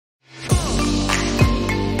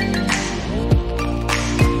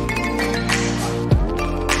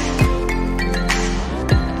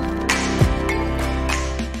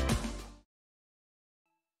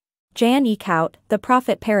Jan Eeckhout, The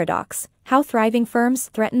Profit Paradox: How Thriving Firms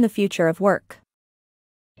Threaten the Future of Work.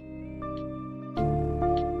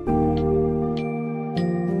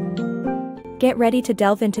 Get ready to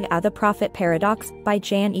delve into The Profit Paradox by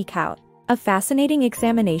Jan Eeckhout, a fascinating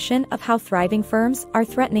examination of how thriving firms are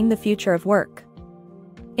threatening the future of work.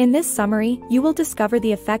 In this summary, you will discover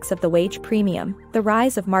the effects of the wage premium, the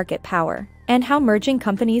rise of market power, and how merging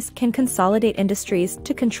companies can consolidate industries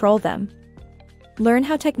to control them. Learn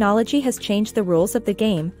how technology has changed the rules of the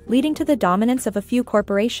game, leading to the dominance of a few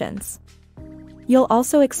corporations. You'll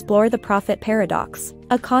also explore the profit paradox,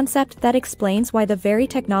 a concept that explains why the very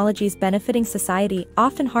technologies benefiting society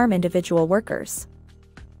often harm individual workers.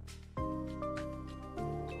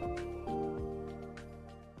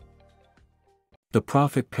 The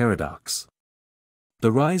profit paradox.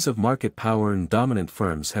 The rise of market power and dominant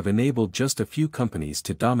firms have enabled just a few companies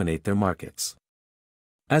to dominate their markets.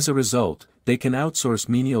 As a result, they can outsource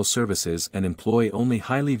menial services and employ only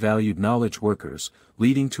highly valued knowledge workers,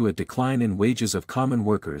 leading to a decline in wages of common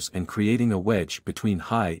workers and creating a wedge between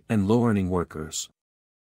high and low-earning workers.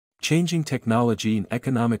 Changing technology and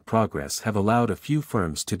economic progress have allowed a few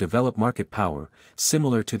firms to develop market power,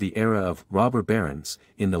 similar to the era of robber barons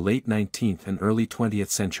in the late 19th and early 20th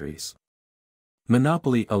centuries.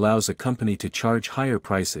 Monopoly allows a company to charge higher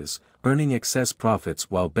prices, earning excess profits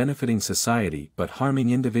while benefiting society but harming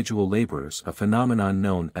individual laborers, a phenomenon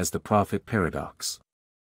known as the profit paradox.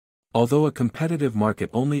 Although a competitive market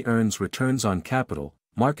only earns returns on capital,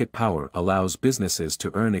 market power allows businesses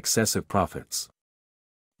to earn excessive profits.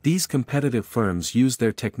 These competitive firms use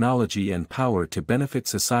their technology and power to benefit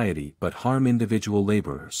society but harm individual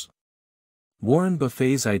laborers. Warren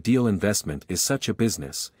Buffett's ideal investment is such a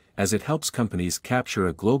business, as it helps companies capture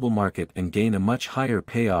a global market and gain a much higher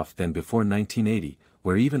payoff than before 1980,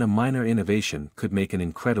 where even a minor innovation could make an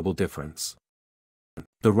incredible difference.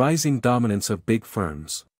 The rising dominance of big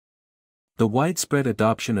firms. The widespread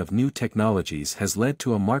adoption of new technologies has led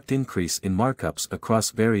to a marked increase in markups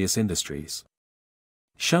across various industries.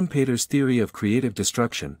 Schumpeter's theory of creative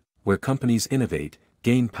destruction, where companies innovate,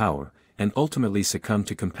 gain power, and ultimately succumb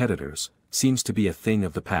to competitors, seems to be a thing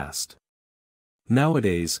of the past.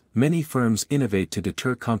 Nowadays, many firms innovate to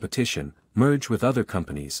deter competition, merge with other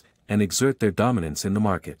companies, and exert their dominance in the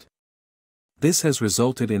market. This has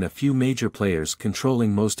resulted in a few major players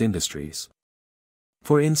controlling most industries.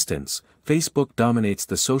 For instance, Facebook dominates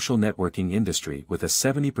the social networking industry with a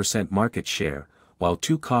 70% market share, while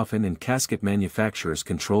two coffin and casket manufacturers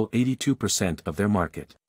control 82% of their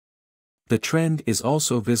market. The trend is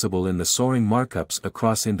also visible in the soaring markups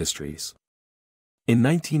across industries. In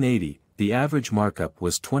 1980, the average markup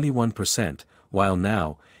was 21%, while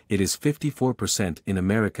now, it is 54% in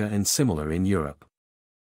America and similar in Europe.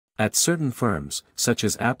 At certain firms, such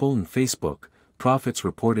as Apple and Facebook, profits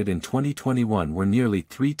reported in 2021 were nearly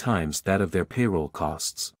 3 times that of their payroll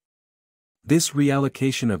costs. This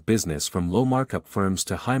reallocation of business from low markup firms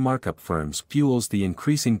to high markup firms fuels the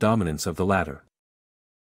increasing dominance of the latter.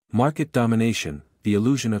 Market domination, the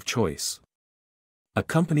illusion of choice. A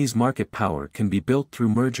company's market power can be built through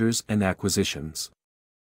mergers and acquisitions.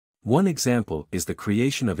 One example is the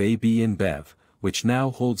creation of AB InBev, which now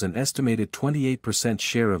holds an estimated 28%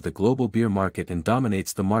 share of the global beer market and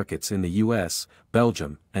dominates the markets in the US,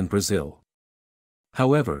 Belgium, and Brazil.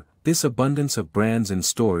 However, this abundance of brands and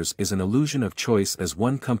stores is an illusion of choice as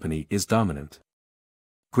one company is dominant.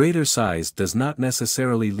 Greater size does not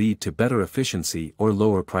necessarily lead to better efficiency or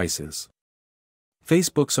lower prices.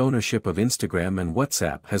 Facebook's ownership of Instagram and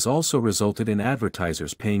WhatsApp has also resulted in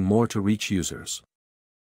advertisers paying more to reach users.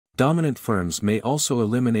 Dominant firms may also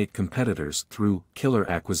eliminate competitors through killer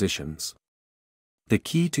acquisitions. The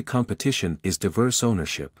key to competition is diverse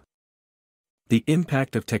ownership. The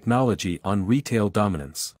impact of technology on retail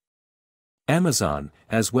dominance. Amazon,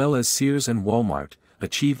 as well as Sears and Walmart,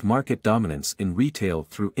 achieved market dominance in retail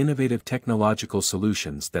through innovative technological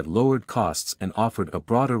solutions that lowered costs and offered a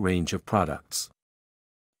broader range of products.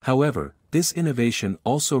 However, this innovation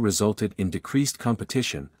also resulted in decreased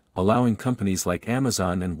competition, allowing companies like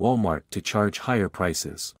Amazon and Walmart to charge higher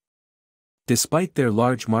prices. Despite their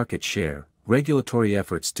large market share, regulatory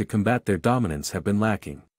efforts to combat their dominance have been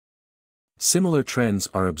lacking. Similar trends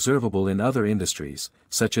are observable in other industries,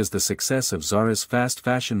 such as the success of Zara's fast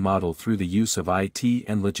fashion model through the use of IT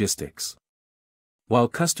and logistics. While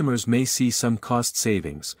customers may see some cost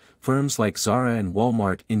savings, firms like Zara and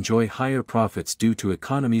Walmart enjoy higher profits due to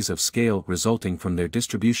economies of scale resulting from their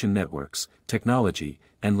distribution networks, technology,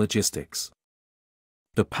 and logistics.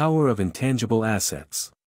 The power of intangible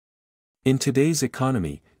assets. In today's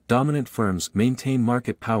economy, dominant firms maintain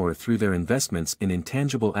market power through their investments in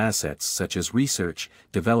intangible assets such as research,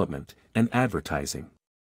 development, and advertising.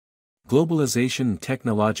 Globalization and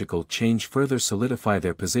technological change further solidify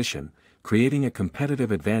their position, creating a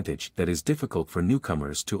competitive advantage that is difficult for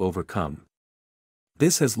newcomers to overcome.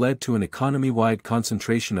 This has led to an economy-wide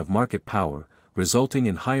concentration of market power, resulting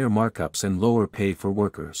in higher markups and lower pay for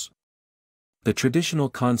workers. The traditional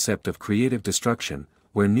concept of creative destruction,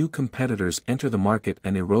 where new competitors enter the market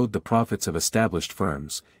and erode the profits of established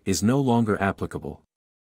firms, is no longer applicable.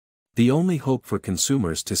 The only hope for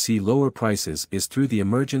consumers to see lower prices is through the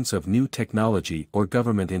emergence of new technology or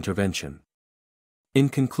government intervention. In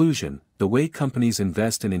conclusion, the way companies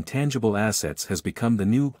invest in intangible assets has become the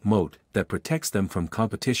new moat that protects them from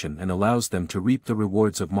competition and allows them to reap the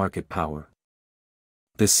rewards of market power.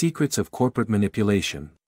 The secrets of corporate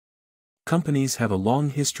manipulation. Companies have a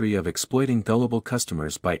long history of exploiting gullible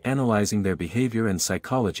customers by analyzing their behavior and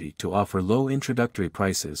psychology to offer low introductory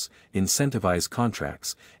prices, incentivize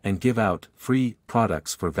contracts, and give out free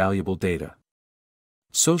products for valuable data.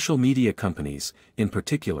 Social media companies, in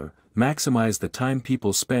particular, maximize the time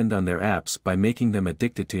people spend on their apps by making them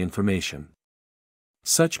addicted to information.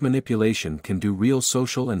 Such manipulation can do real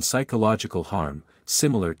social and psychological harm,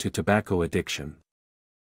 similar to tobacco addiction.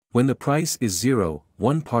 When the price is zero,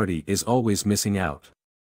 one party is always missing out.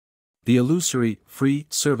 The illusory, free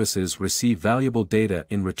services receive valuable data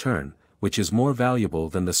in return, which is more valuable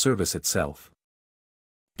than the service itself.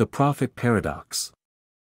 The profit paradox.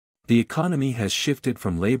 The economy has shifted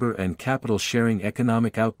from labor and capital sharing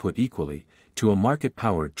economic output equally, to a market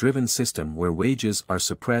power-driven system where wages are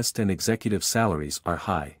suppressed and executive salaries are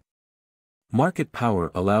high. Market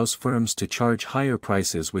power allows firms to charge higher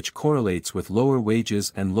prices, which correlates with lower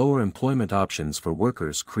wages and lower employment options for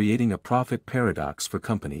workers, creating a profit paradox for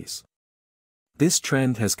companies. This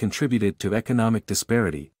trend has contributed to economic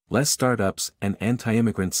disparity, less startups, and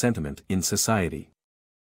anti-immigrant sentiment in society.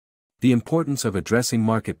 The importance of addressing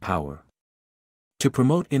market power. To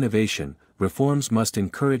promote innovation, reforms must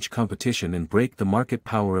encourage competition and break the market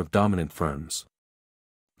power of dominant firms.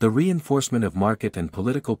 The reinforcement of market and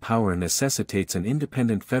political power necessitates an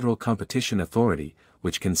independent federal competition authority,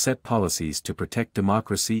 which can set policies to protect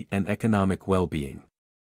democracy and economic well-being.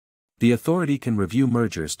 The authority can review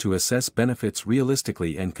mergers to assess benefits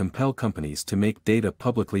realistically and compel companies to make data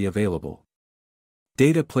publicly available.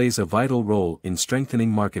 Data plays a vital role in strengthening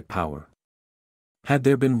market power. Had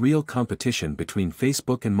there been real competition between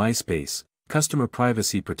Facebook and MySpace, customer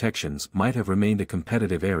privacy protections might have remained a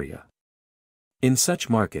competitive area. In such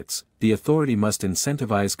markets, the authority must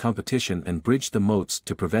incentivize competition and bridge the moats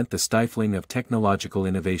to prevent the stifling of technological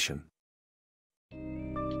innovation.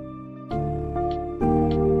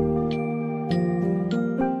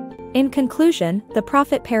 In conclusion, the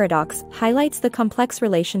profit paradox highlights the complex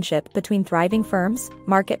relationship between thriving firms,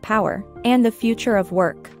 market power, and the future of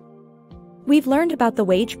work. We've learned about the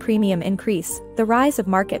wage premium increase, the rise of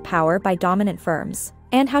market power by dominant firms,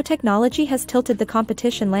 and how technology has tilted the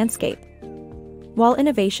competition landscape. While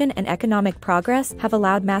innovation and economic progress have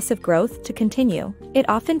allowed massive growth to continue, it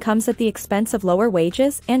often comes at the expense of lower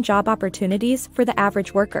wages and job opportunities for the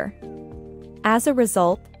average worker. As a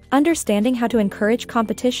result, understanding how to encourage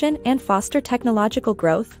competition and foster technological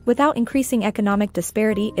growth without increasing economic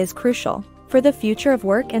disparity is crucial for the future of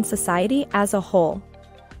work and society as a whole.